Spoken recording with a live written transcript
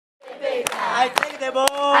I take the ball.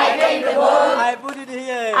 I take the ball. I put it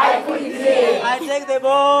here. I put it here. I take the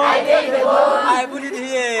ball. I take the ball. I put it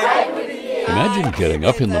here. I put it here. Imagine getting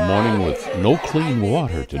up in the morning with no clean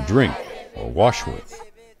water to drink or wash with.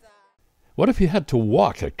 What if you had to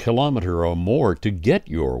walk a kilometer or more to get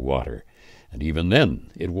your water, and even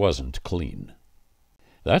then it wasn't clean?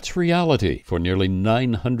 That's reality for nearly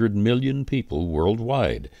 900 million people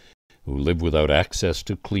worldwide who live without access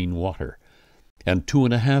to clean water, and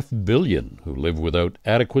 2.5 billion who live without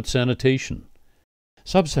adequate sanitation.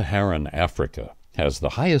 Sub-Saharan Africa has the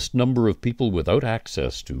highest number of people without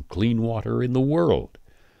access to clean water in the world.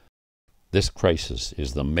 This crisis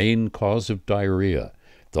is the main cause of diarrhea,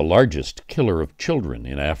 the largest killer of children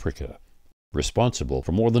in Africa, responsible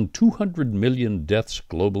for more than 200 million deaths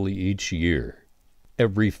globally each year.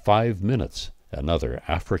 Every 5 minutes, another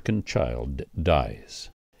African child dies.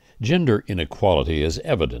 Gender inequality is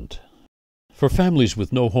evident. For families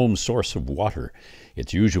with no home source of water,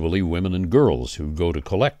 it's usually women and girls who go to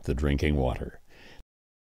collect the drinking water.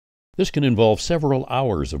 This can involve several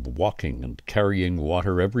hours of walking and carrying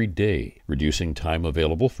water every day, reducing time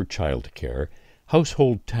available for child care,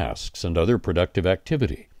 household tasks, and other productive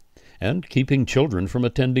activity, and keeping children from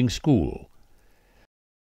attending school.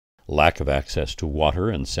 Lack of access to water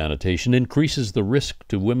and sanitation increases the risk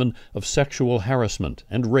to women of sexual harassment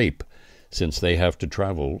and rape, since they have to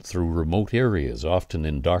travel through remote areas, often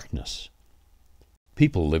in darkness.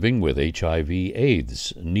 People living with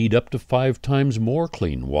HIV/AIDS need up to 5 times more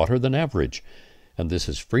clean water than average, and this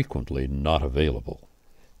is frequently not available.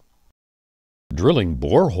 Drilling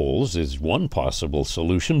boreholes is one possible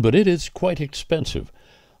solution, but it is quite expensive,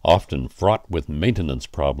 often fraught with maintenance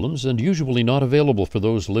problems, and usually not available for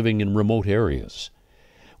those living in remote areas.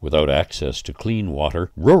 Without access to clean water,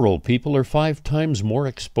 rural people are 5 times more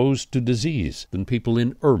exposed to disease than people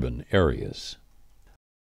in urban areas.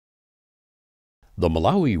 The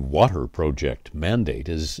Malawi Water Project mandate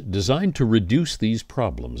is designed to reduce these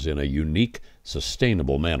problems in a unique,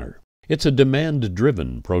 sustainable manner. It's a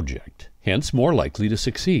demand-driven project, hence more likely to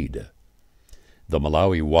succeed. The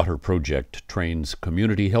Malawi Water Project trains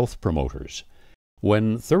community health promoters.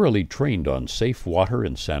 When thoroughly trained on safe water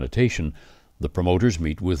and sanitation, the promoters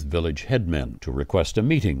meet with village headmen to request a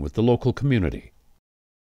meeting with the local community.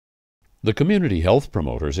 The community health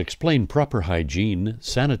promoters explain proper hygiene,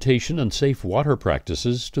 sanitation, and safe water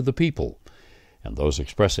practices to the people, and those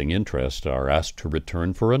expressing interest are asked to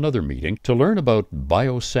return for another meeting to learn about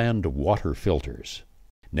biosand water filters.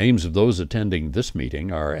 Names of those attending this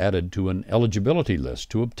meeting are added to an eligibility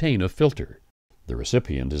list to obtain a filter. The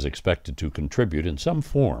recipient is expected to contribute in some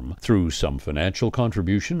form through some financial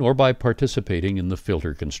contribution or by participating in the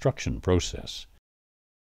filter construction process.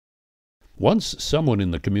 Once someone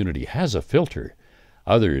in the community has a filter,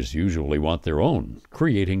 others usually want their own,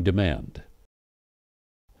 creating demand.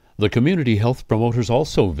 The community health promoters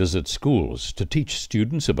also visit schools to teach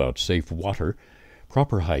students about safe water,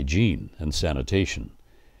 proper hygiene, and sanitation.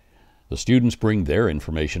 The students bring their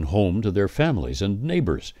information home to their families and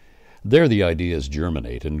neighbors. There the ideas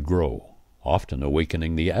germinate and grow, often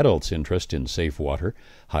awakening the adults' interest in safe water,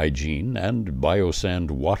 hygiene, and biosand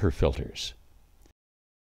water filters.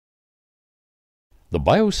 The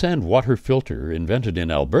biosand water filter, invented in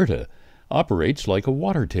Alberta, operates like a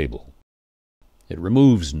water table. It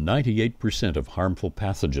removes 98% of harmful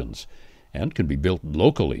pathogens and can be built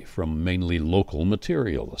locally from mainly local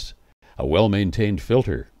materials. A well-maintained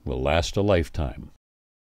filter will last a lifetime.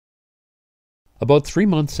 About 3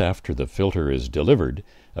 months after the filter is delivered,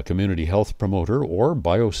 a community health promoter or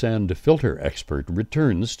biosand filter expert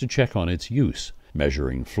returns to check on its use,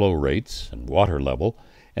 measuring flow rates and water level,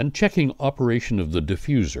 and checking operation of the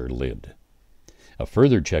diffuser lid. A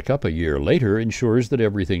further checkup a year later ensures that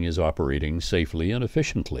everything is operating safely and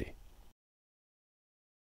efficiently.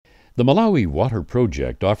 The Malawi Water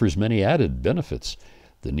Project offers many added benefits.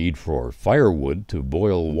 The need for firewood to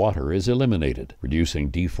boil water is eliminated,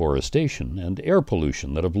 reducing deforestation and air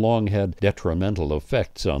pollution that have long had detrimental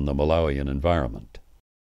effects on the Malawian environment.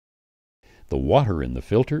 The water in the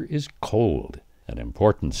filter is cold, an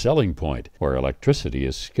important selling point where electricity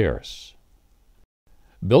is scarce.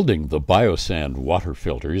 Building the biosand water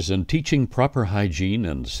filters and teaching proper hygiene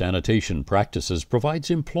and sanitation practices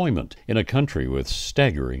provides employment in a country with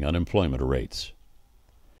staggering unemployment rates.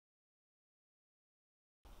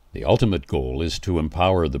 The ultimate goal is to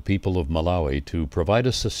empower the people of Malawi to provide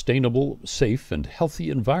a sustainable, safe, and healthy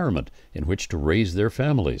environment in which to raise their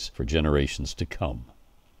families for generations to come.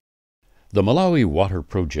 The Malawi Water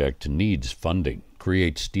Project needs funding,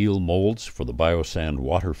 create steel molds for the biosand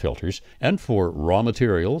water filters, and for raw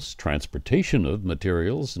materials, transportation of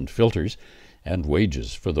materials and filters, and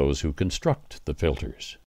wages for those who construct the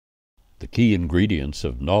filters. The key ingredients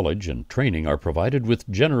of knowledge and training are provided with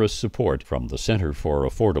generous support from the Center for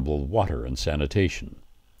Affordable Water and Sanitation.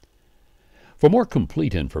 For more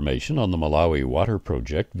complete information on the Malawi Water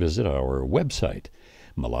Project, visit our website,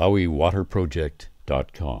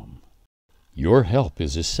 malawiwaterproject.com. Your help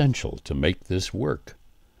is essential to make this work.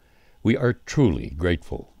 We are truly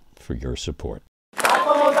grateful for your support.